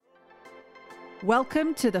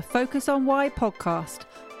Welcome to the Focus on Why podcast.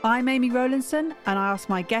 I'm Amy Rowlandson and I ask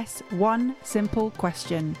my guests one simple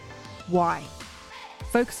question. Why?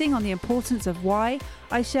 Focusing on the importance of why,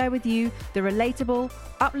 I share with you the relatable,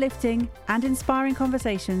 uplifting and inspiring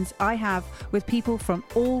conversations I have with people from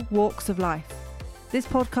all walks of life. This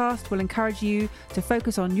podcast will encourage you to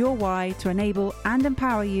focus on your why to enable and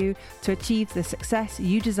empower you to achieve the success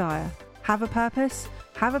you desire. Have a purpose,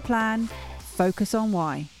 have a plan, focus on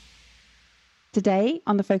why. Today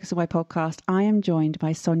on the Focus on Why podcast, I am joined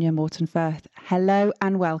by Sonia Morton-Firth. Hello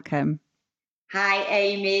and welcome. Hi,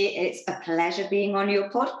 Amy. It's a pleasure being on your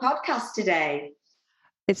podcast today.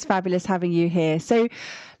 It's fabulous having you here. So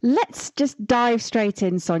let's just dive straight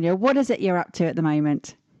in, Sonia. What is it you're up to at the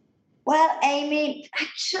moment? Well, Amy, I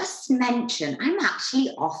just mentioned I'm actually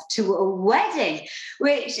off to a wedding,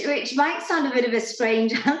 which might sound a bit of a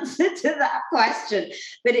strange answer to that question,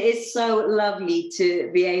 but it is so lovely to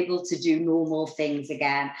be able to do normal things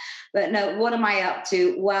again. But no, what am I up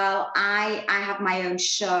to? Well, I have my own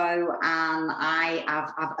show and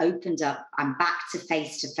I've opened up. I'm back to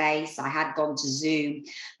face-to-face. I had gone to Zoom,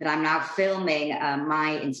 but I'm now filming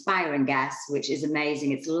my inspiring guests, which is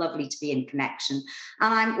amazing. It's lovely to be in connection.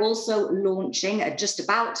 And I'm also just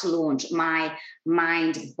about to launch my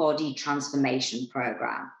mind-body transformation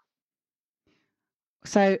program.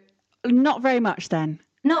 So not very much then.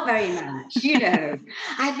 Not very much,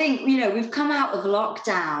 I think, we've come out of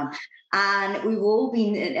lockdown and we've all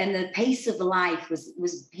been, and the pace of life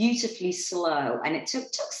was beautifully slow, and it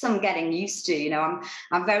took some getting used to.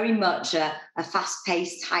 I'm very much a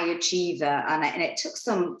fast-paced high achiever, and it took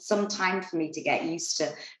some time for me to get used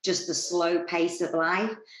to just the slow pace of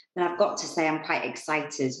life. But I've got to say, I'm quite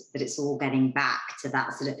excited that it's all getting back to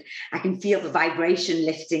that sort of, I can feel the vibration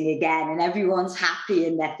lifting again and everyone's happy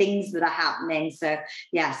and there are things that are happening. So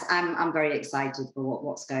yes, I'm very excited for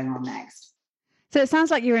what's going on next. So it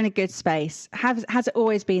sounds like you're in a good space. Has it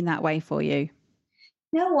always been that way for you?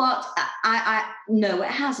 You know what? No,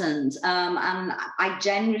 it hasn't. And I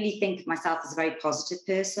generally think of myself as a very positive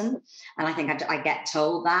person. And I think I get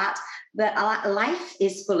told that. But life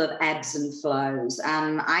is full of ebbs and flows.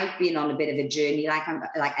 And I've been on a bit of a journey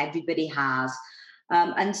like everybody has.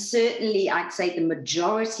 And certainly I'd say the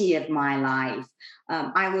majority of my life,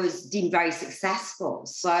 I was deemed very successful.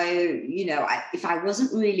 So, if I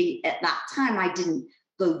wasn't really at that time, I didn't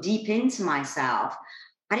go deep into myself.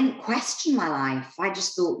 I didn't question my life. I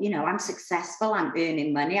just thought, I'm successful. I'm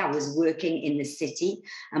earning money. I was working in the city,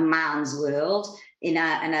 a man's world, in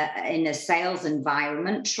a sales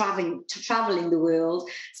environment, traveling the world,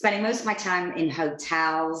 spending most of my time in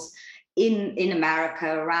hotels, in America,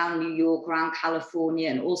 around New York, around California,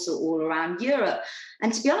 and also all around Europe.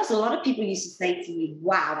 And to be honest, a lot of people used to say to me,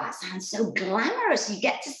 wow, that sounds so glamorous. You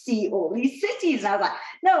get to see all these cities. And I was like,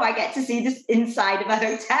 no, I get to see this inside of a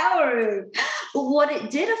hotel room. But what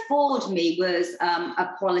it did afford me was a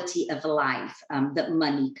quality of life that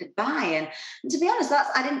money could buy. And to be honest,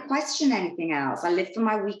 I didn't question anything else. I lived for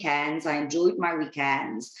my weekends. I enjoyed my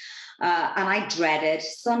weekends. And I dreaded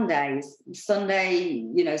Sundays. Sunday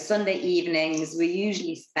evenings were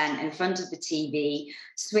usually spent in front of the TV,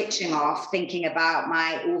 switching off, thinking about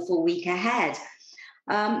my awful week ahead.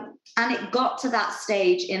 And it got to that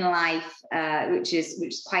stage in life, which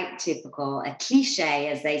is quite typical, a cliche,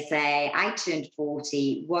 as they say. I turned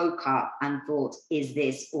 40, woke up and thought, is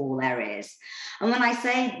this all there is? And when I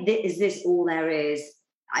say, is this all there is,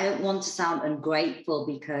 I don't want to sound ungrateful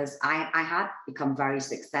because I had become very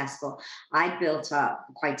successful. I built up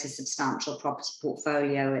quite a substantial property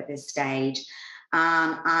portfolio at this stage.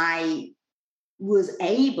 And I was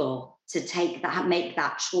able to make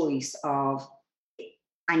that choice of,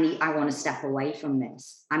 I want to step away from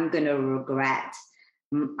this. I'm going to regret.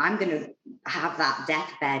 I'm going to have that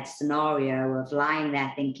deathbed scenario of lying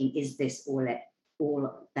there thinking, is this all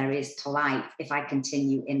there is to life if I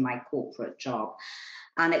continue in my corporate job?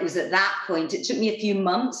 And it was at that point, it took me a few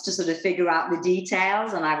months to sort of figure out the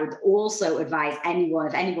details. And I would also advise anyone,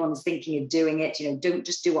 if anyone's thinking of doing it, don't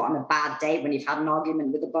just do it on a bad day when you've had an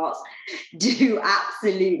argument with the boss. Do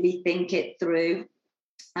absolutely think it through.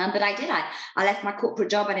 But I did. I left my corporate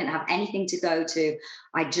job. I didn't have anything to go to.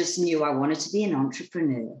 I just knew I wanted to be an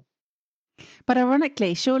entrepreneur. But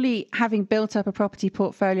ironically, surely having built up a property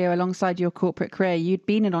portfolio alongside your corporate career, you'd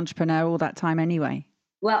been an entrepreneur all that time anyway.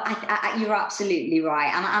 Well, you're absolutely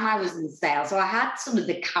right. And I was in sales, so I had sort of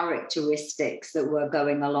the characteristics that were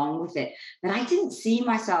going along with it. But I didn't see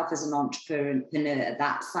myself as an entrepreneur at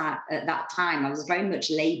that time. I was very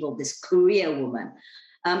much labeled this career woman.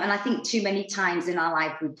 And I think too many times in our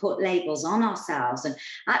life, we put labels on ourselves. And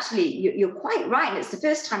actually, you're quite right. And it's the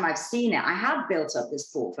first time I've seen it. I have built up this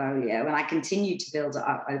portfolio and I continue to build it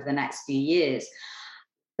up over the next few years.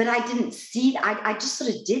 But I didn't see that. I just sort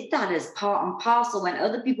of did that as part and parcel when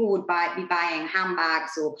other people would be buying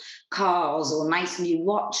handbags or cars or nice new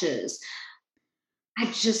watches. I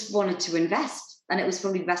just wanted to invest. And it was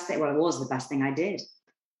probably the best thing. Well, it was the best thing I did.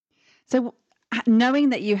 So knowing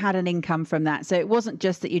that you had an income from that, so it wasn't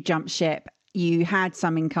just that you jumped ship, you had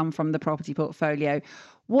some income from the property portfolio.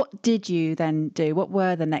 What did you then do? What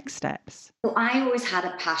were the next steps? So I always had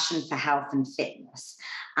a passion for health and fitness.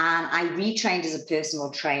 And I retrained as a personal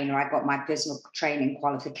trainer. I got my personal training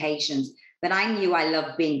qualifications. But I knew I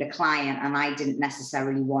loved being the client and I didn't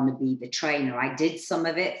necessarily want to be the trainer. I did some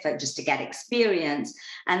of it for just to get experience.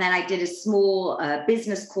 And then I did a small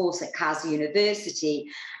business course at CAS University.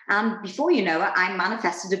 And before you know it, I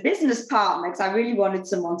manifested a business partner because I really wanted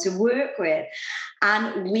someone to work with.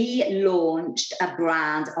 And we launched a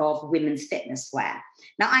brand of women's fitness wear.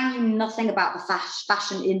 Now, I knew nothing about the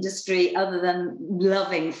fashion industry other than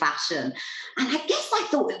loving fashion. And I guess I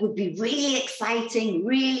thought it would be really exciting,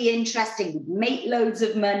 really interesting, we'd make loads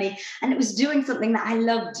of money. And it was doing something that I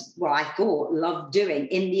loved, well, I thought loved doing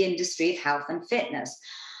in the industry of health and fitness.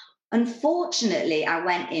 Unfortunately, I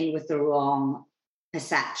went in with the wrong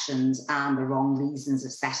perceptions and the wrong reasons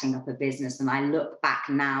of setting up a business. And I look back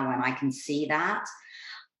now and I can see that.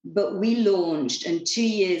 But we launched, and 2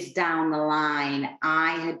 years down the line,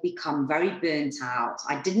 I had become very burnt out.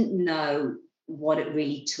 I didn't know what it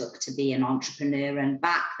really took to be an entrepreneur. And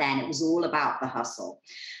back then, it was all about the hustle.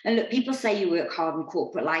 And look, people say you work hard in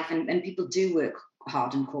corporate life, and people do work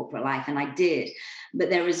hard in corporate life, and I did. But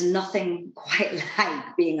there is nothing quite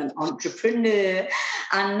like being an entrepreneur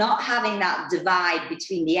and not having that divide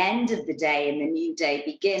between the end of the day and the new day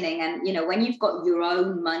beginning. And, you know, when you've got your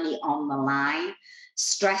own money on the line,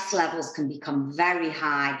 stress levels can become very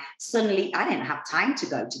high. Suddenly, I didn't have time to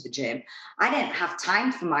go to the gym. I didn't have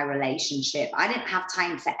time for my relationship. I didn't have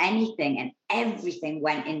time for anything, and everything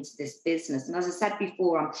went into this business. And as I said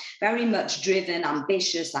before, I'm very much driven,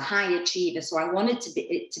 ambitious, a high achiever. So I wanted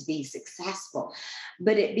it to be successful,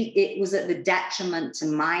 but it was at the detriment to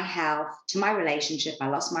my health, to my relationship. I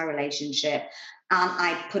lost my relationship.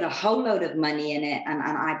 I put a whole load of money in it, and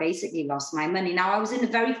I basically lost my money. Now, I was in a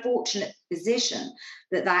very fortunate position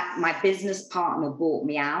that my business partner bought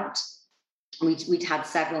me out. We'd had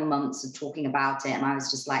several months of talking about it, and I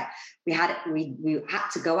was just like, we had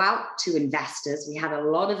to go out to investors. We had a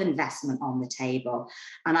lot of investment on the table,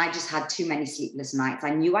 and I just had too many sleepless nights. I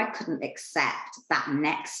knew I couldn't accept that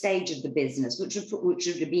next stage of the business, which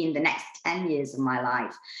would have been the next 10 years of my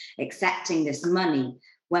life, accepting this money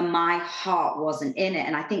when my heart wasn't in it.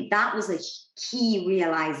 And I think that was a key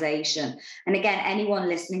realization. And again, anyone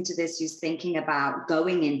listening to this who's thinking about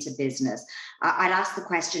going into business, I'd ask the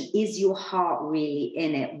question, is your heart really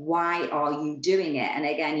in it? Why are you doing it? And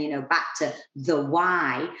again, you know, back to the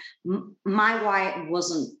why, my why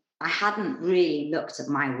wasn't, I hadn't really looked at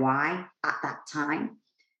my why at that time.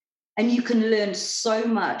 And you can learn so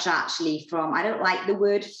much actually from, I don't like the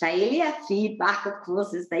word failure, feedback, of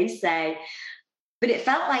course, as they say, but it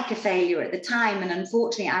felt like a failure at the time. And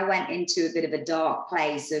unfortunately, I went into a bit of a dark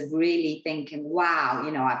place of really thinking, wow,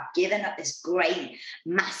 you know, I've given up this great,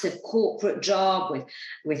 massive corporate job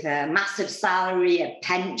with a massive salary, a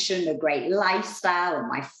pension, a great lifestyle, and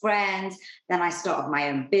my friends. Then I started my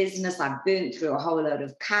own business. I burnt through a whole load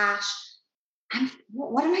of cash. And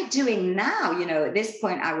what am I doing now? You know, at this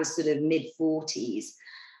point, I was sort of mid-40s.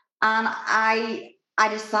 And I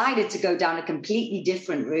decided to go down a completely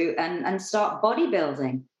different route and start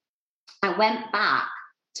bodybuilding. I went back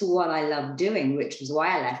to what I loved doing, which was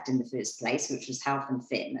why I left in the first place, which was health and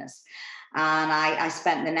fitness. And I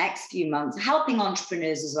spent the next few months helping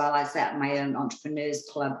entrepreneurs as well. I set up my own entrepreneurs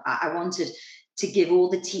club. I wanted to give all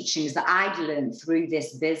the teachings that I'd learned through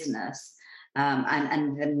this business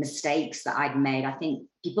and the mistakes that I'd made. I think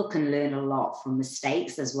people can learn a lot from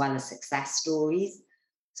mistakes as well as success stories.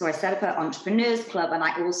 So I set up an entrepreneurs club, and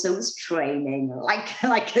I also was training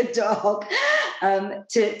like a dog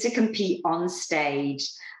to compete on stage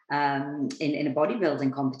in a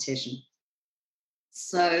bodybuilding competition.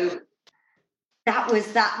 So that was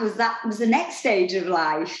the next stage of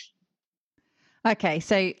life. Okay,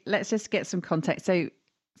 so let's just get some context. So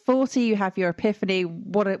 40, you have your epiphany.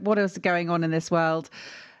 What is going on in this world?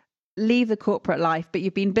 Leave the corporate life, but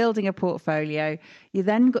you've been building a portfolio. You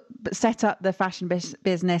then set up the fashion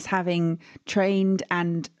business, having trained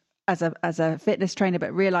and as a fitness trainer,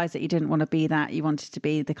 but realized that you didn't want to be that. You wanted to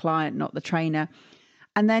be the client, not the trainer.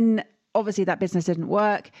 And then obviously that business didn't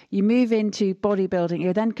work. You move into bodybuilding.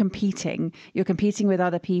 You're then competing. You're competing with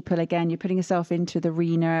other people again. You're putting yourself into the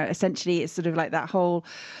arena. Essentially, it's sort of like that whole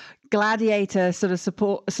gladiator sort of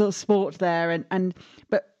sport there, and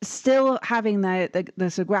but still having the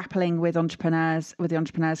sort of grappling with entrepreneurs, with the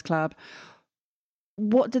Entrepreneurs Club.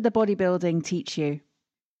 What did the bodybuilding teach you?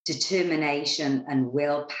 Determination and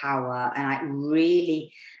willpower. And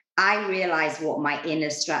I realized what my inner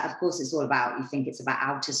strength, of course, it's all about, you think it's about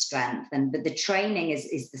outer strength, but the training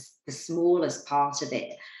is the smallest part of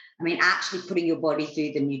it. I mean, actually putting your body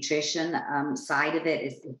through the nutrition side of it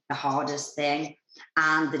is the hardest thing.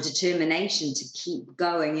 And the determination to keep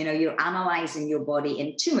going. You know, you're analyzing your body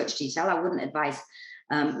in too much detail. I wouldn't advise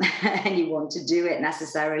anyone to do it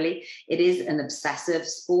necessarily. It is an obsessive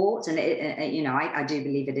sport, and I do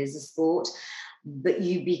believe it is a sport, but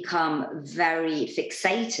you become very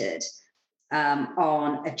fixated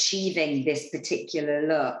on achieving this particular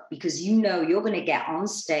look, because you know you're going to get on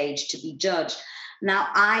stage to be judged. Now,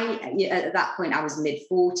 at that point, I was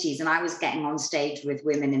mid-40s, and I was getting on stage with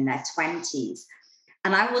women in their 20s.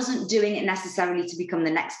 And I wasn't doing it necessarily to become the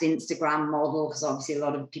next Instagram model, because obviously a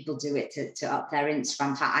lot of people do it to up their Instagram.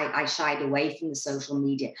 In fact, I shied away from the social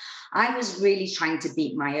media. I was really trying to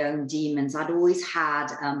beat my own demons. I'd always had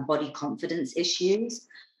body confidence issues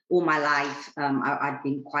all my life. I'd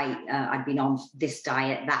been on this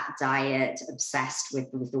diet, that diet, obsessed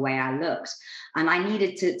with the way I looked. And I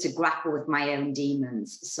needed to grapple with my own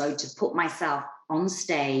demons. So to put myself on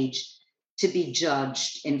stage, to be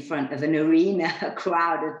judged in front of an arena, a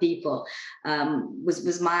crowd of people,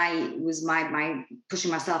 was my pushing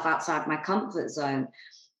myself outside my comfort zone.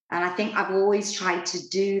 And I think I've always tried to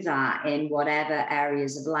do that in whatever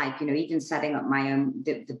areas of life, you know, even setting up my own,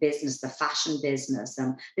 the business, the fashion business.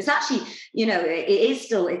 And it's actually, you know, it's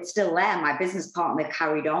still there. My business partner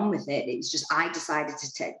carried on with it. It's just, I decided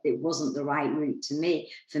it wasn't the right route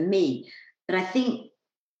for me. But I think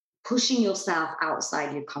pushing yourself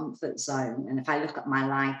outside your comfort zone. And if I look at my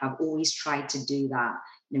life, I've always tried to do that,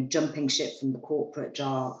 you know, jumping ship from the corporate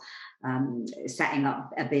job, setting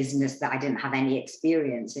up a business that I didn't have any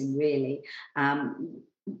experience in, really,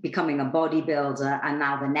 becoming a bodybuilder, and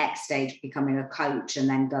now the next stage, becoming a coach, and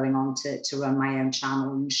then going on to run my own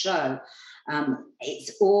channel and show.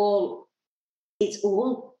 It's all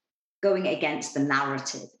going against the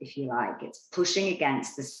narrative, if you like. It's pushing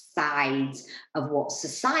against the sides of what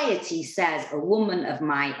society says a woman of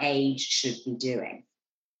my age should be doing.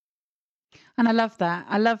 And I love that.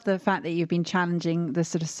 I love the fact that you've been challenging the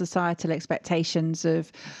sort of societal expectations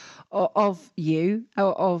of you,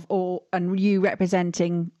 and you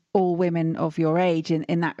representing all women of your age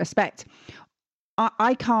in that respect.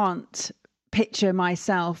 I can't picture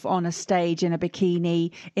myself on a stage in a bikini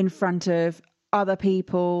in front of other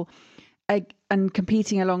people and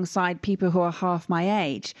competing alongside people who are half my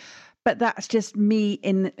age. But that's just me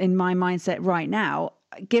in my mindset right now.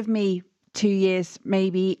 Give me 2 years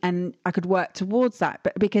maybe, and I could work towards that,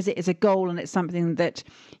 but because it is a goal and it's something that,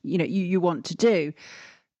 you know, you want to do.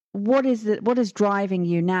 What is driving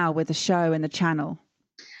you now with the show and the channel?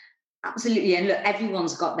 Absolutely. And look,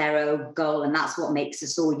 everyone's got their own goal, and that's what makes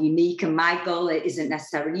us all unique. And my goal isn't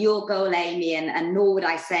necessarily your goal, Amy, and nor would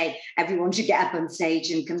I say everyone should get up on stage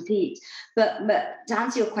and compete. But to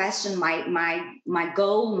answer your question, my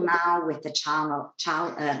goal now with the channel,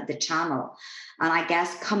 and I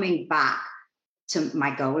guess coming back to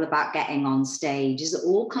my goal about getting on stage, is it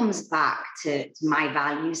all comes back to my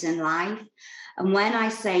values in life. And when I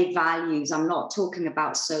say values, I'm not talking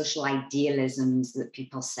about social idealisms that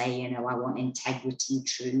people say, you know, I want integrity,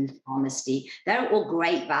 truth, honesty. They're all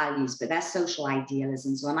great values, but they're social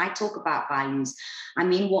idealisms. When I talk about values, I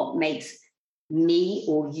mean what makes me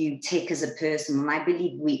or you tick as a person. And I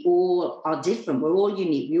believe we all are different. We're all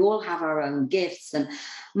unique. We all have our own gifts. And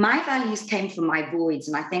my values came from my voids.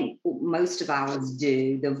 And I think most of ours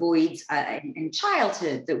do. The voids in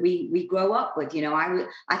childhood that we grow up with. You know,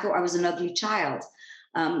 I thought I was an ugly child.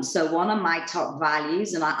 So one of my top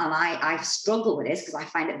values, and I struggle with this because I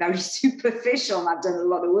find it very superficial, and I've done a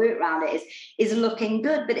lot of work around it, is looking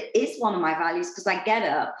good. But it is one of my values because I get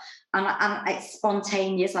up and it's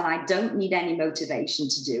spontaneous, and I don't need any motivation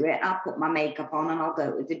to do it. I'll put my makeup on and I'll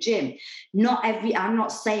go to the gym. I'm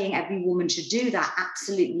not saying every woman should do that,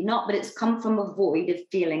 absolutely not, but it's come from a void of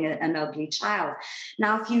feeling an ugly child.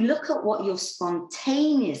 Now, if you look at what you'll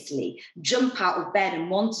spontaneously jump out of bed and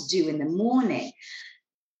want to do in the morning,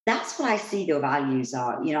 that's what I see the values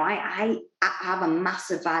are. You know, I have a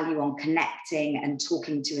massive value on connecting and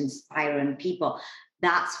talking to inspiring people.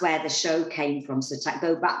 that's where the show came from. So to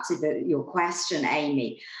go back to your question,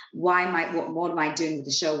 Amy, what am I doing with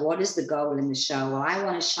the show? What is the goal in the show? Well, I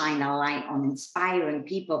want to shine a light on inspiring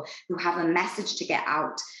people who have a message to get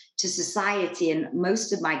out to society. And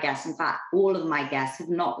most of my guests, in fact, all of my guests, have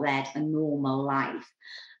not led a normal life.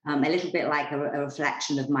 A little bit like a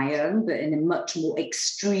reflection of my own, but in a much more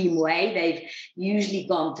extreme way. They've usually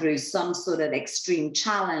gone through some sort of extreme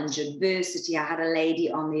challenge, adversity. I had a lady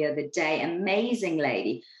on the other day, amazing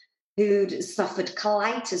lady, who'd suffered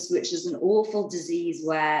colitis, which is an awful disease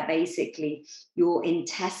where basically your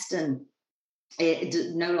intestine,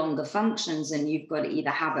 it no longer functions, and you've got to either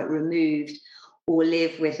have it removed or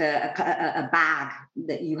live with a bag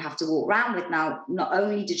that you have to walk around with. Now, not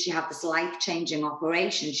only did she have this life-changing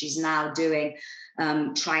operation, she's now doing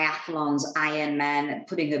triathlons, Ironman,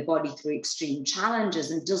 putting her body through extreme challenges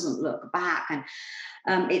and doesn't look back.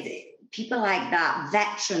 And people like that,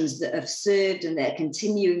 veterans that have served and that are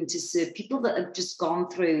continuing to serve, people that have just gone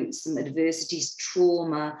through some adversities,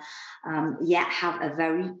 trauma, yet have a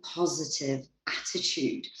very positive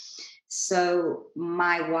attitude. So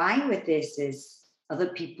my why with this is other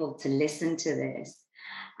people to listen to this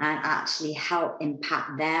and actually help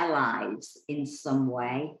impact their lives in some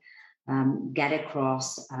way, get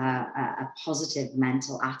across a positive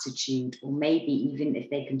mental attitude, or maybe even if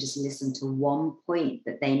they can just listen to one point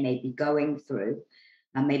that they may be going through.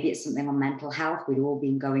 And maybe it's something on mental health. We've all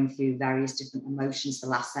been going through various different emotions the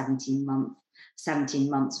last 17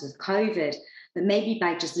 months with COVID. But maybe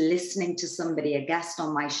by just listening to somebody, a guest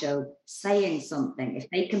on my show, saying something, if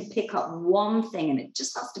they can pick up one thing, and it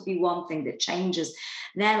just has to be one thing that changes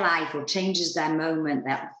their life or changes their moment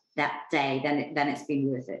that day, then it's been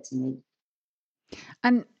worth it to me.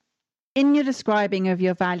 And in your describing of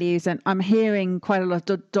your values, and I'm hearing quite a lot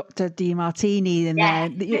of Dr. Demartini in there,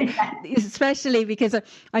 especially because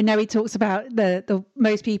I know he talks about the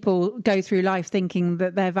most people go through life thinking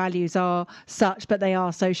that their values are such, but they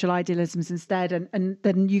are social idealisms instead. And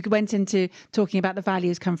then you went into talking about the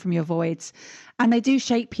values come from your voids, and they do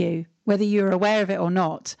shape you, whether you're aware of it or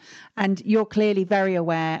not. And you're clearly very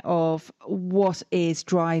aware of what is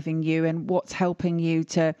driving you and what's helping you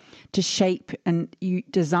to shape and you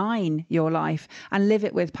design your life and live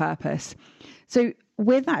it with purpose. So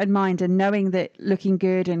with that in mind, and knowing that looking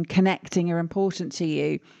good and connecting are important to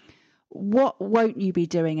you, what won't you be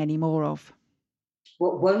doing any more of?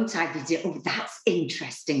 What won't I be doing? Oh, that's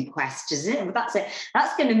interesting question, isn't it? That's it.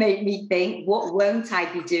 That's going to make me think, what won't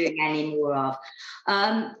I be doing any more of?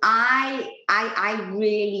 I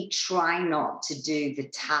really try not to do the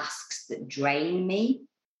tasks that drain me.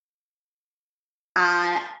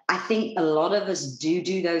 I think a lot of us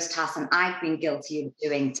do those tasks, and I've been guilty of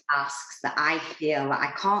doing tasks that I feel that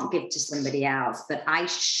I can't give to somebody else, but I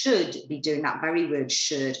should be doing. That very word,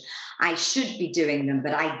 should. I should be doing them,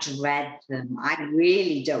 but I dread them. I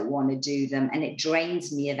really don't want to do them, and it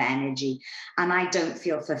drains me of energy, and I don't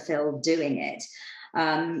feel fulfilled doing it.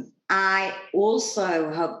 I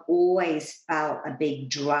also have always felt a big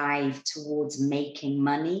drive towards making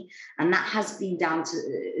money, and that has been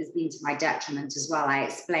to my detriment as well. I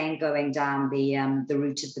explained going down the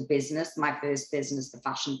route of the business, my first business, the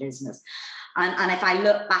fashion business. And if I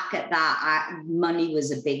look back at that, money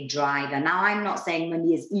was a big driver. Now, I'm not saying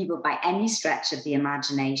money is evil by any stretch of the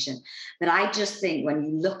imagination, but I just think when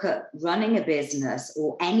you look at running a business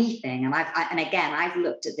or anything, and I've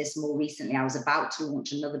looked at this more recently. I was about to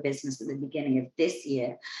launch another business at the beginning of this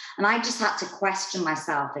year, and I just had to question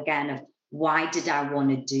myself again of, why did I want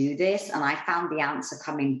to do this? And I found the answer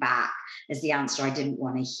coming back as the answer I didn't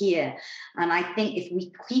want to hear. And I think if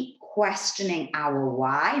we keep questioning our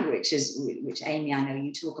why, which Amy, I know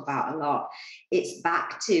you talk about a lot, it's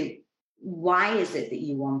back to, why is it that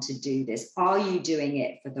you want to do this? Are you doing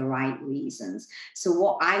it for the right reasons? So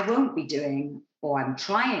what I won't be doing, or I'm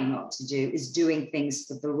trying not to do, is doing things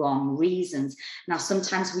for the wrong reasons. Now,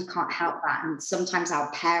 sometimes we can't help that. And sometimes our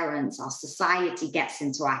parents, our society gets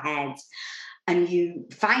into our heads, and you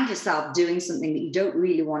find yourself doing something that you don't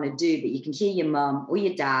really want to do, but you can hear your mum or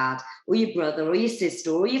your dad or your brother or your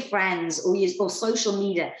sister or your friends or social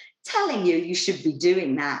media telling you should be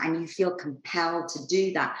doing that, and you feel compelled to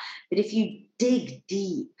do that. But if you dig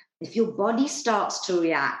deep, if your body starts to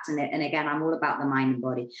react, and again, I'm all about the mind and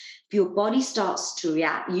body. If your body starts to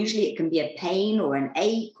react, usually it can be a pain or an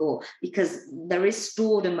ache, or because there is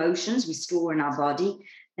stored emotions we store in our body,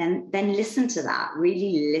 then listen to that.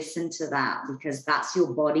 Really listen to that, because that's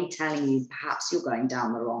your body telling you perhaps you're going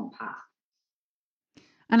down the wrong path.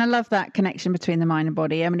 And I love that connection between the mind and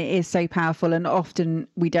body. I mean, it is so powerful, and often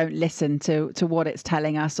we don't listen to what it's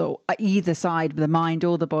telling us, or either side, the mind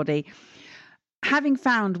or the body. having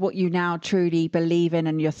found what you now truly believe in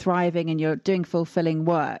and you're thriving and you're doing fulfilling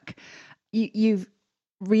work, you've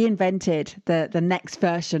reinvented the next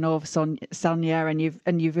version of Sonia, and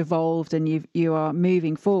you've evolved and you are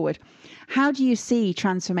moving forward. How do you see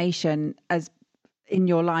transformation as in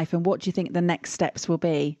your life, and what do you think the next steps will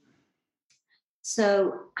be?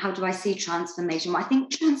 So how do I see transformation? Well, I think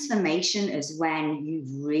transformation is when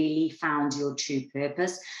you've really found your true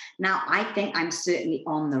purpose. Now, I think I'm certainly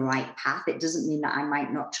on the right path. It doesn't mean that I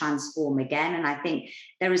might not transform again. And I think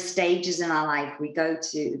there are stages in our life we go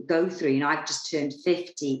through. You know, I've just turned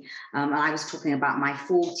 50. And I was talking about my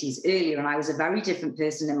 40s earlier, and I was a very different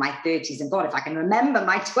person in my 30s. And God, if I can remember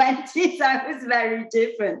my 20s, I was very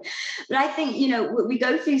different. But I think, you know, we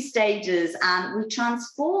go through stages and we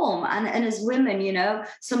transform. And as women, you know,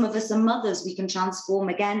 some of us are mothers, we can transform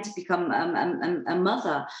again to become a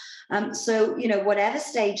mother. So, you know, whatever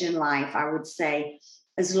stage in life, I would say,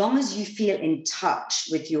 as long as you feel in touch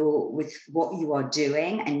with what you are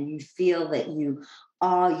doing, and you feel that you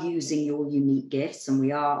are using your unique gifts, and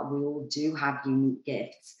we all do have unique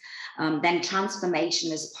gifts, then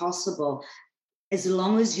transformation is possible, as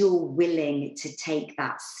long as you're willing to take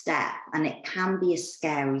that step. And it can be a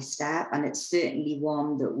scary step, and it's certainly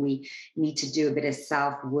one that we need to do a bit of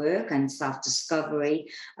self-work and self-discovery.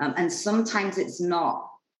 And sometimes it's not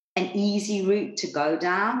an easy route to go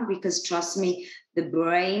down, because trust me, the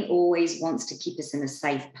brain always wants to keep us in a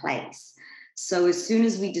safe place. So as soon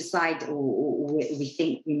as we decide, or we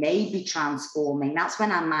think we may be transforming, that's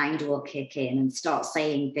when our mind will kick in and start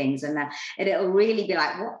saying things. And then it'll really be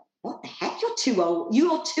like, what the heck? You're too old.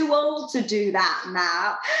 You're too old to do that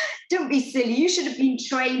now. Don't be silly. You should have been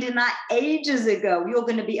trained in that ages ago. You're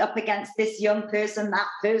going to be up against this young person, that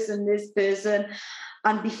person, this person.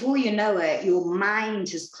 And before you know it, your mind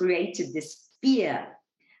has created this fear.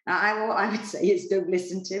 Now, I would say is, don't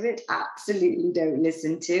listen to it. Absolutely don't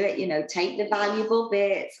listen to it. You know, take the valuable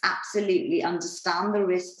bits. Absolutely understand the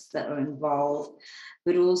risks that are involved,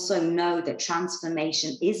 but also know that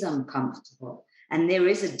transformation is uncomfortable. And there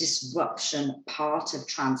is a disruption part of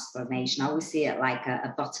transformation. I always see it like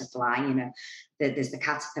a butterfly, you know, there's the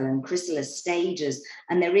caterpillar and chrysalis stages,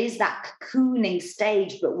 and there is that cocooning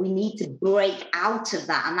stage, but we need to break out of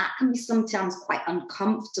that. And that can be sometimes quite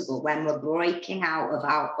uncomfortable when we're breaking out of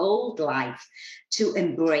our old life to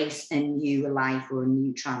embrace a new life or a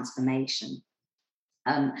new transformation.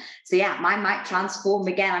 So yeah, I might transform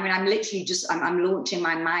again. I mean, I'm literally I'm launching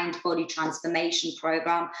my mind body transformation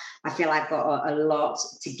program. I feel I've got a lot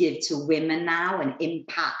to give to women now, an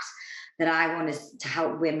impact that I want to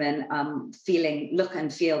help women look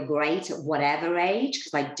and feel great at whatever age,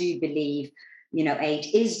 because I do believe, you know, age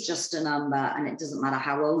is just a number, and it doesn't matter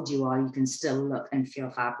how old you are, you can still look and feel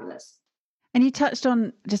fabulous. And you touched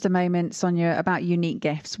on just a moment, Sonia, about unique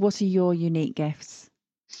gifts. What are your unique gifts?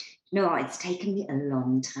 No, it's taken me a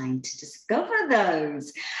long time to discover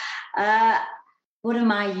those. What are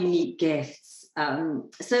my unique gifts?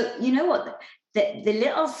 So you know what? The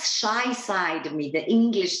little shy side of me, the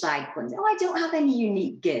English side, comes, I don't have any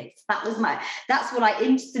unique gifts. That's what I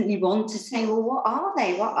instantly want to say. Well, what are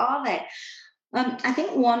they? What are they? I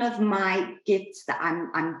think one of my gifts that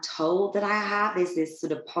I'm told that I have is this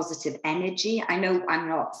sort of positive energy. I know I'm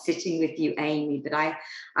not sitting with you, Amy, but I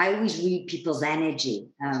always read people's energy.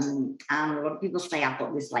 And a lot of people say I've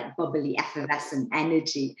got this like bubbly, effervescent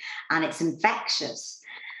energy, and it's infectious.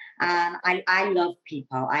 And I love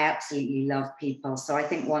people. I absolutely love people. So I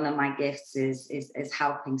think one of my gifts is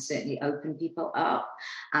helping certainly open people up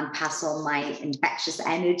and pass on my infectious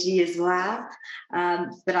energy as well.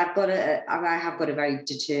 But I have got a very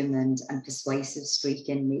determined and persuasive streak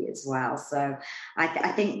in me as well. So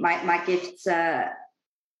I think my gifts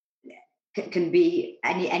can be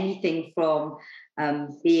anything from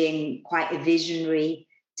being quite a visionary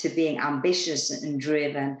to being ambitious and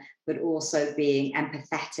driven, but also being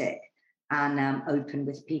empathetic and open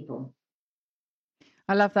with people.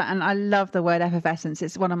 I love that. And I love the word effervescence.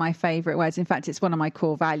 It's one of my favorite words. In fact, it's one of my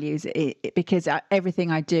core values because everything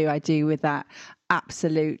I do with that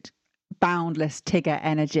absolute boundless Tigger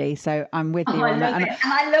energy. So I'm with you on that. And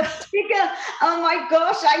I love Tigger. Oh my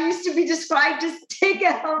gosh, I used to be described as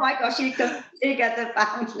Tigger. Oh my gosh, you can Tigger, the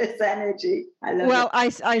boundless energy. I love it. Well,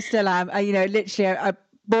 I still am. Literally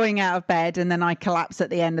boring out of bed, and then I collapse at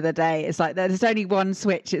the end of the day. It's like there's only one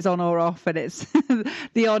switch, it's on or off, and it's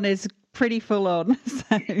the on is pretty full on.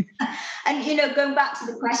 So. And going back to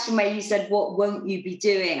the question where you said what won't you be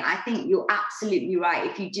doing, I think you're absolutely right.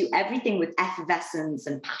 If you do everything with effervescence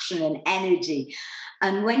and passion and energy,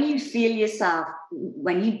 and when you feel yourself,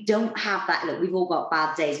 when you don't have that, look, we've all got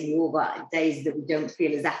bad days, and we've all got days that we don't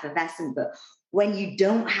feel as effervescent, but when you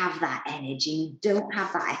don't have that energy, you don't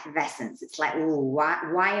have that effervescence, it's like, oh,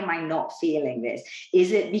 why am I not feeling this?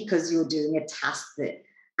 Is it because you're doing a task that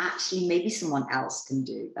actually maybe someone else can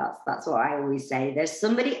do? That's what I always say. There's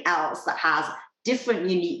somebody else that has different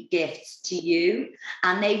unique gifts to you,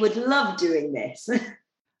 and they would love doing this.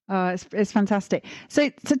 Oh, it's fantastic. So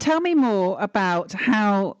tell me more about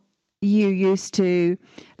how you used to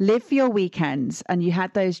live for your weekends, and you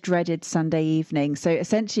had those dreaded Sunday evenings. So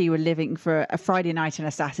essentially you were living for a Friday night and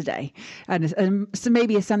a Saturday, and so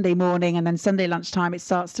maybe a Sunday morning, and then Sunday lunchtime it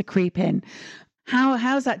starts to creep in.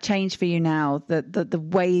 How's that changed for you now, the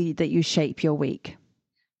way that you shape your week?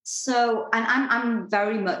 So, and I'm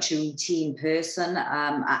very much a routine person,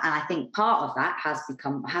 and I think part of that has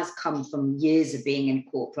come from years of being in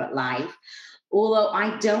corporate life. Although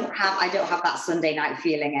I don't have that Sunday night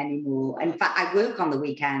feeling anymore. In fact, I work on the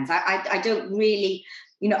weekends. I don't really,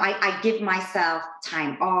 I give myself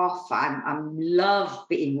time off. I'm love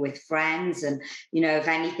being with friends, and if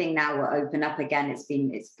anything now will open up again, it's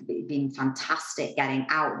been fantastic getting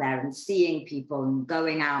out there and seeing people and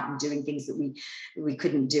going out and doing things that we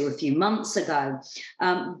couldn't do a few months ago.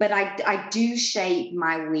 But I do shape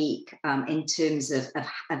my week in terms of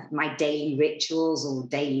my daily rituals or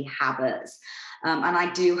daily habits. And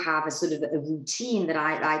I do have a sort of a routine that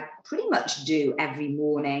I pretty much do every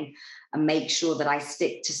morning, and make sure that I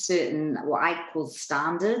stick to certain what I call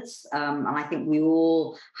standards. And I think we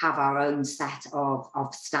all have our own set of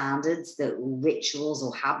standards, that rituals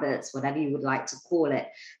or habits, whatever you would like to call it,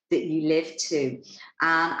 that you live to.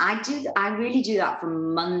 And I really do that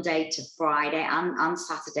from Monday to Friday, and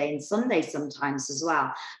Saturday and Sunday sometimes as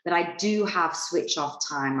well. But I do have switch off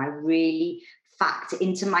time. I really factor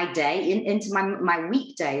into my day, into my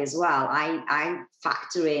weekday as well. I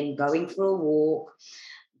factor in going for a walk.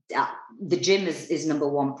 The gym is number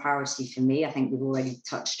one priority for me. I think we've already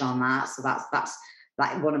touched on that. So that's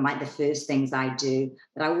like one of the first things I do.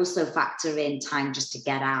 But I also factor in time just to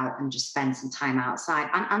get out and just spend some time outside,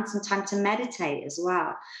 and some time to meditate as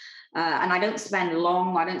well. And I don't spend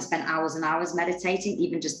hours and hours meditating,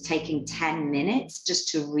 even just taking 10 minutes just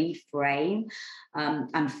to reframe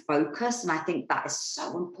and focus. And I think that is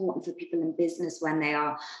so important for people in business when they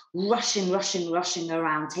are rushing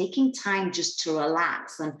around, taking time just to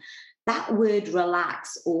relax. And that word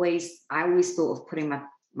relax, I always thought of putting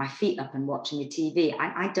my feet up and watching the TV.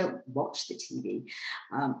 I don't watch the TV,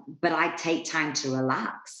 but I take time to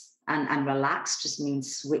relax. And relax just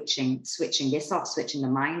means switching this off, switching the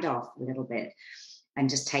mind off a little bit, and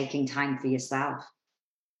just taking time for yourself.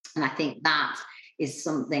 And I think that is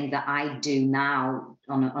something that I do now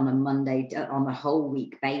on a Monday, on a whole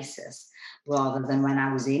week basis, rather than when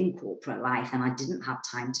I was in corporate life and I didn't have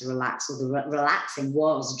time to relax, or the relaxing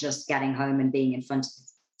was just getting home and being in front of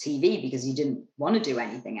the TV because you didn't want to do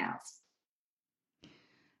anything else.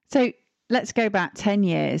 So let's go back 10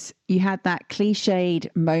 years. You had that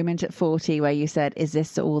cliched moment at 40 where you said, is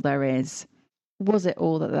this all there is? Was it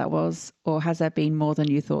all that was, or has there been more than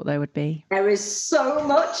you thought there would be? There is so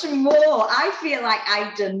much more. I feel like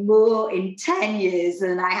I've done more in 10 years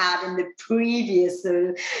than I had in the previous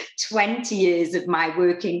 20 years of my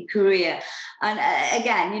working career. And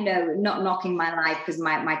again, not knocking my life, because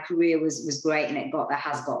my career was great, and it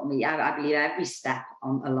has got me. I believe every step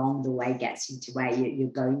along the way gets you to where you're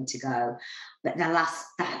going to go. But the last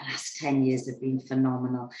 10 years have been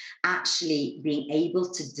phenomenal. Actually being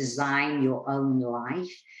able to design your own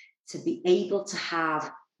life, to be able to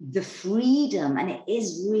have the freedom, and it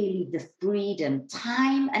is really the freedom.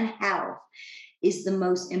 Time and health is the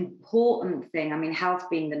most important thing. I mean,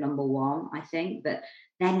 health being the number one, I think, but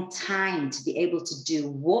then time to be able to do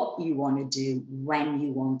what you want to do when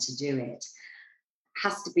you want to do it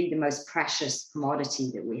has to be the most precious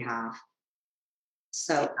commodity that we have.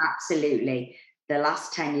 So absolutely, the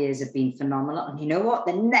last 10 years have been phenomenal. And you know what?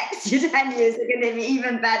 The next 10 years are going to be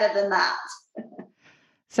even better than that.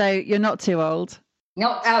 So you're not too old?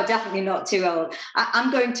 Definitely not too old.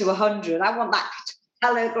 I'm going to 100. I want that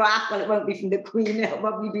telegraph. Well, it won't be from the Queen. It'll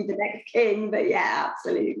probably be the next king. But yeah,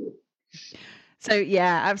 absolutely. So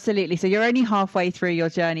yeah, absolutely. So you're only halfway through your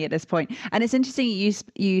journey at this point. And it's interesting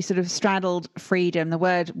you sort of straddled freedom, the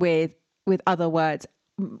word with other words.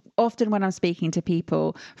 Often when I'm speaking to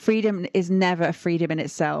people, freedom is never a freedom in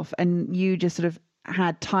itself. And you just sort of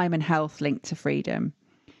had time and health linked to freedom.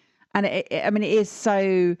 And it is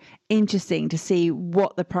so interesting to see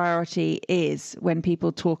what the priority is when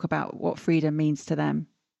people talk about what freedom means to them.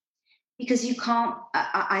 Because you can't,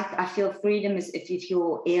 I feel freedom is if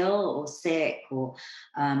you're ill or sick, or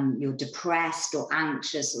you're depressed or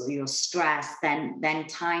anxious or you're stressed, then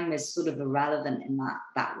time is sort of irrelevant in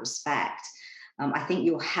that respect. I think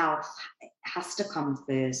your health has to come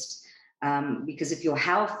first. Because if you're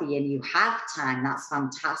healthy and you have time, that's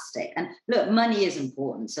fantastic. And look, money is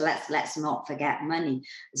important, so let's not forget money.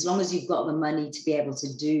 As long as you've got the money to be able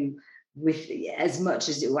to do with as much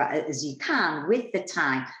as you can with the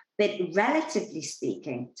time, but relatively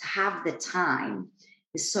speaking, to have the time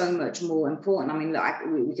is so much more important. I mean, look,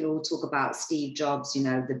 we can all talk about Steve Jobs,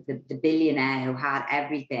 the billionaire who had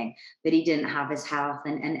everything, but he didn't have his health,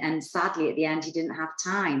 and sadly at the end he didn't have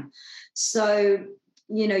time. So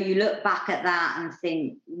you look back at that and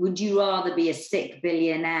think, would you rather be a sick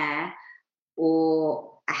billionaire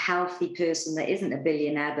or a healthy person that isn't a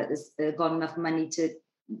billionaire but has got enough money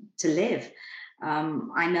to live?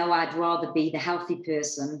 I know I'd rather be the healthy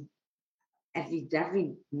person every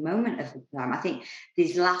moment of the time. I think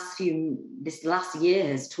this last year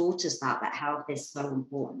has taught us that health is so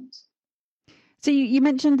important. So you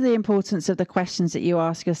mentioned the importance of the questions that you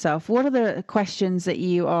ask yourself. What are the questions that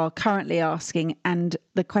you are currently asking and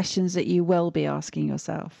the questions that you will be asking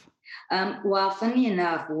yourself? Well, funny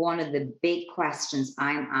enough, one of the big questions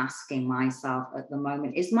I'm asking myself at the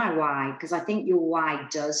moment is my why, because I think your why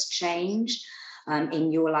does change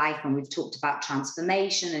in your life. And we've talked about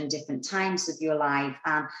transformation and different times of your life.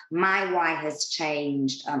 My why has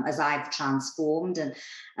changed as I've transformed. And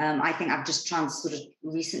I think I've just sort of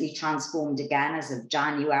recently transformed again as of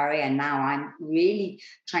January. And now I'm really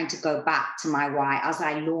trying to go back to my why as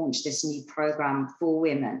I launch this new program for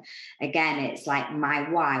women. Again, it's like my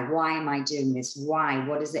why. Why am I doing this? Why?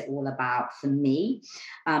 What is it all about for me?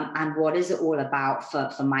 And what is it all about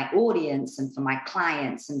for my audience and for my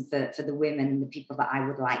clients and for the women and the people that I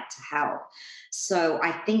would like to help? So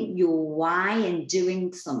I think your why in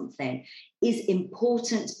doing something is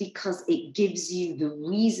important because it gives you the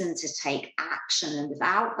reason to take action. And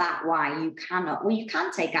without that why, you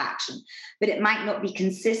can take action, but it might not be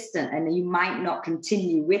consistent and you might not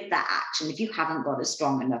continue with that action if you haven't got a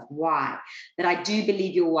strong enough why. But I do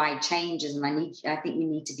believe your why changes, and I think you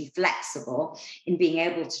need to be flexible in being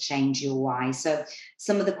able to change your why. So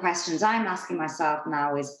some of the questions I'm asking myself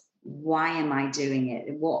now is, why am I doing it?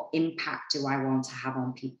 What impact do I want to have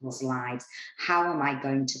on people's lives? How am I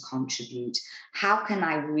going to contribute? How can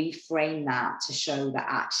I reframe that to show that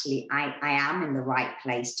actually I am in the right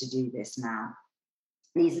place to do this now?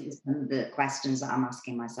 These are some of the questions that I'm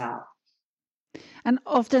asking myself. And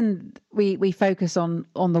often we focus on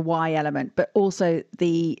the why element, but also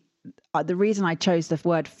the reason I chose the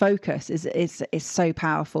word focus is so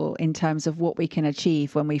powerful in terms of what we can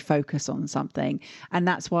achieve when we focus on something. And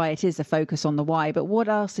that's why it is a focus on the why. But what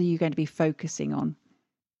else are you going to be focusing on?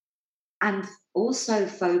 I'm also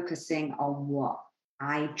focusing on what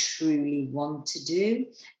I truly want to do.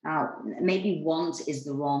 Now, maybe want is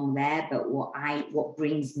the wrong there, but what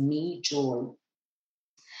brings me joy.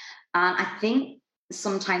 And I think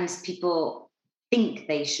sometimes people think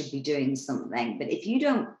they should be doing something, but if you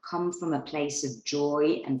don't come from a place of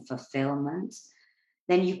joy and fulfillment,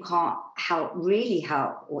 then you can't really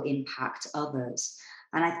help or impact others.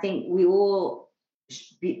 And I think we all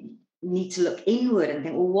need to look inward and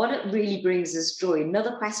think, well, what really brings us joy?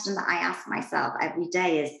 Another question that I ask myself every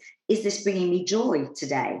day is this bringing me joy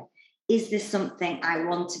today? Is this something I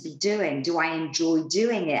want to be doing? Do I enjoy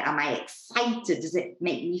doing it? Am I excited? Does it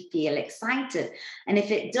make me feel excited? And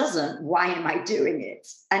if it doesn't, why am I doing it?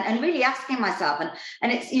 And really asking myself,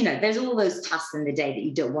 and it's, there's all those tasks in the day that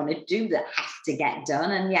you don't want to do that have to get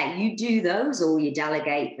done. And yeah, you do those or you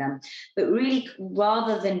delegate them. But really,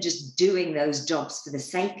 rather than just doing those jobs for the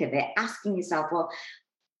sake of it, asking yourself, well,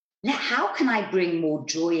 how can I bring more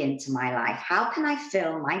joy into my life? How can I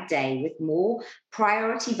fill my day with more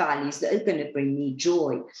priority values that are going to bring me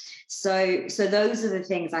joy? So those are the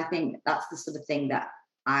things. I think that's the sort of thing that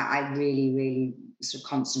I really, really sort of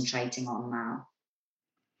concentrating on now.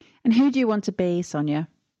 And who do you want to be, Sonia?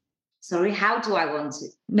 Sorry, how do I want to?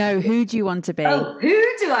 No, who do you want to be? Oh, who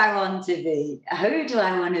do I want to be? Who do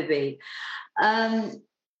I want to be? Well,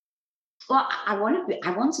 I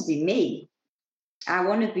want to be me. I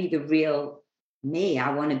want to be the real me.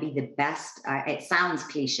 I want to be the best. It sounds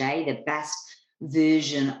cliche, the best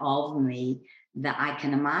version of me that I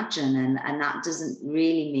can imagine. And that doesn't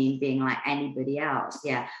really mean being like anybody else.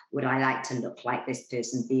 Yeah. Would I like to look like this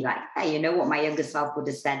person? Be like, hey, you know what? My younger self would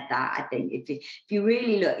have said that. I think if you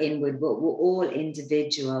really look inward, we're all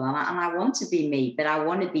individual. And I want to be me, but I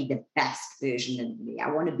want to be the best version of me. I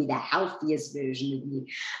want to be the healthiest version of me.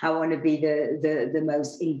 I want to be the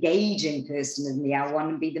most engaging person of me. I want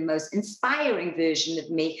to be the most inspiring version of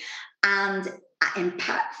me and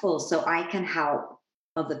impactful so I can help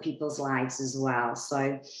other people's lives as well.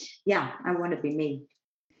 So yeah, I want to be me.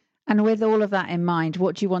 And with all of that in mind,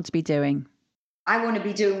 what do you want to be doing? I want to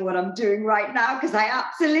be doing what I'm doing right now because I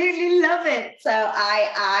absolutely love it. So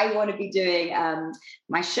I want to be doing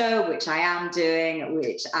my show, which I am doing,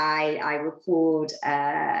 which I record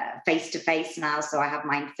face to face now. So I have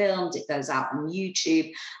mine filmed. It goes out on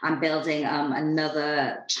YouTube. I'm building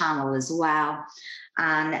another channel as well.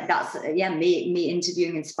 And that's, me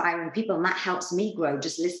interviewing, inspiring people. And that helps me grow,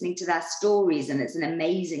 just listening to their stories. And it's an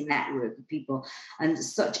amazing network of people and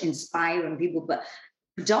such inspiring people. But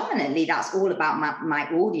predominantly, that's all about my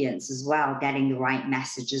audience as well, getting the right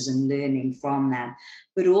messages and learning from them.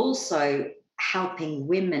 But also helping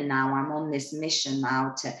women now. I'm on this mission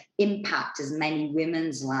now to impact as many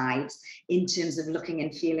women's lives in terms of looking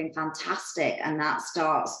and feeling fantastic. And that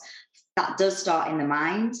does start in the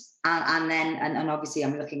mind. And then obviously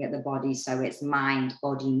I'm looking at the body. So it's mind,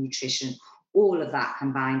 body, nutrition, all of that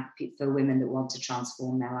combined for women that want to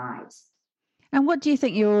transform their lives. And what do you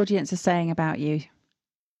think your audience is saying about you?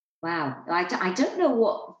 Wow. I don't know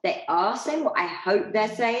what they are saying, what I hope they're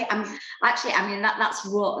saying. That's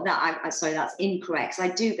incorrect. So I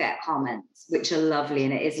do get comments, which are lovely.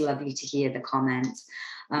 And it is lovely to hear the comments.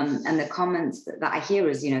 And the comments that I hear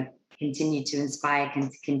is, continue to inspire,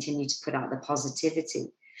 continue to put out the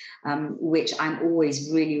positivity, which I'm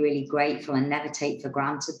always really, really grateful and never take for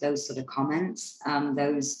granted those sort of comments,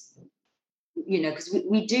 because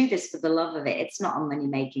we do this for the love of it. It's not a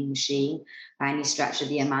money-making machine by any stretch of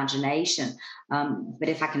the imagination. But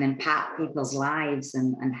if I can impact people's lives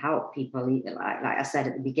and help people, like I said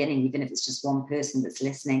at the beginning, even if it's just one person that's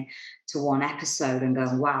listening to one episode and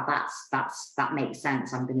going, wow, that makes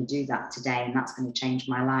sense. I'm going to do that today and that's going to change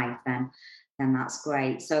my life, then that's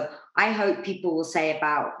great. So I hope people will say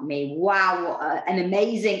about me, wow, what an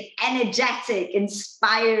amazing, energetic,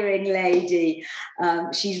 inspiring lady.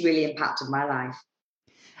 She's really impacted my life.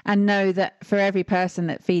 And know that for every person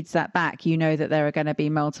that feeds that back, that there are going to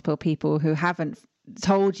be multiple people who haven't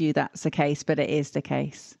told you that's the case, but it is the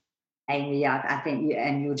case. Amy, I think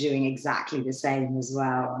you're doing exactly the same as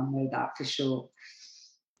well. I know that for sure.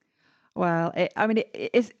 Well,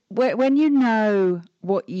 it's when you know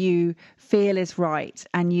what you feel is right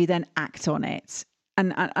and you then act on it.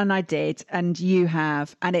 And I did, and you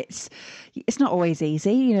have, and it's not always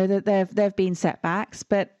easy. That there've been setbacks,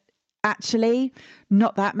 but actually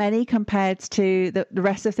not that many compared to the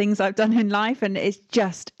rest of things I've done in life. And it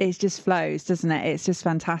just flows, doesn't it? It's just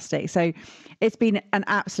fantastic. So it's been an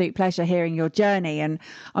absolute pleasure hearing your journey. And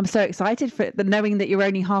I'm so excited for knowing that you're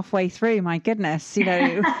only halfway through. My goodness,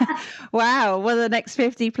 wow, what are the next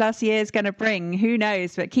 50 plus years going to bring? Who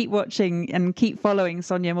knows? But keep watching and keep following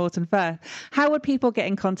Sonia Morton Firth. How would people get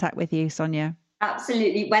in contact with you, Sonia?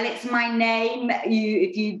 Absolutely. Well, it's my name.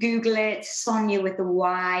 If you Google it, Sonia with a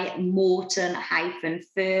Y, Morton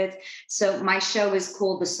 -Firth. So my show is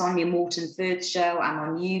called The Sonia Morton Firth Show. I'm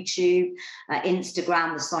on YouTube,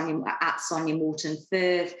 Instagram, at Sonia Morton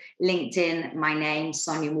Firth, LinkedIn, my name,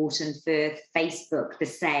 Sonia Morton Firth, Facebook, the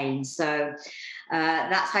same. So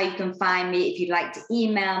that's how you can find me. If you'd like to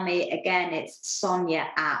email me, again, it's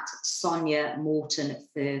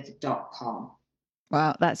sonia@soniamortonfirth.com.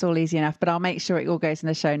 Well, that's all easy enough, but I'll make sure it all goes in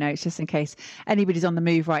the show notes just in case anybody's on the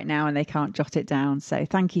move right now and they can't jot it down. So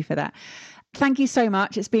thank you for that. Thank you so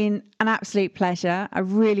much. It's been an absolute pleasure. I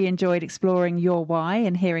really enjoyed exploring your why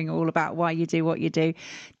and hearing all about why you do what you do.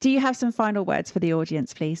 Do you have some final words for the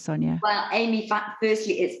audience, please, Sonia? Well, Amy,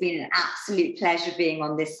 firstly, it's been an absolute pleasure being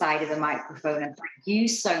on this side of the microphone. And thank you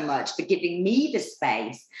so much for giving me the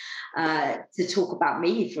space to talk about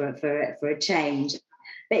me for a change.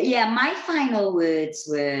 But yeah, my final words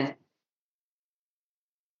were,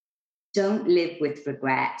 don't live with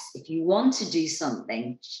regrets. If you want to do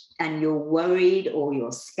something and you're worried or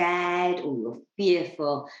you're scared or you're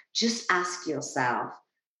fearful, just ask yourself,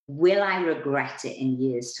 will I regret it in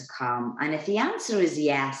years to come? And if the answer is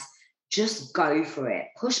yes, just go for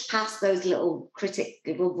it. Push past those little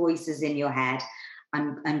critical voices in your head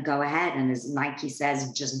and go ahead. And as Nike says,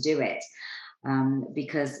 just do it.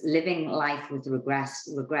 Because living life with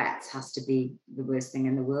regrets has to be the worst thing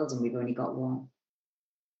in the world, and we've only got one.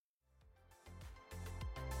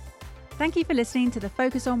 Thank you for listening to the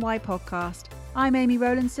Focus on Why podcast. I'm Amy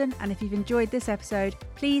Rowlandson, and if you've enjoyed this episode,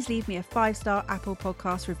 please leave me a 5-star Apple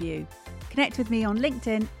Podcast review. Connect with me on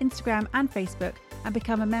LinkedIn, Instagram and Facebook, and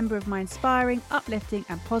become a member of my inspiring, uplifting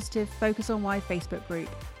and positive Focus on Why Facebook group.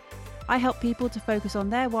 I help people to focus on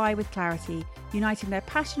their why with clarity, uniting their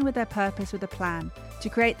passion with their purpose with a plan to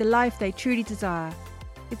create the life they truly desire.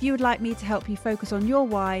 If you would like me to help you focus on your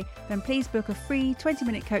why, then please book a free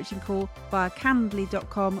 20-minute coaching call via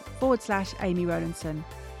calendly.com/Amy Rowlandson.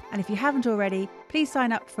 And if you haven't already, please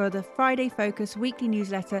sign up for the Friday Focus weekly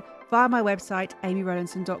newsletter via my website,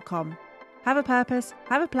 amyrowlandson.com. have a purpose,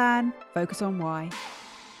 have a plan, focus on why.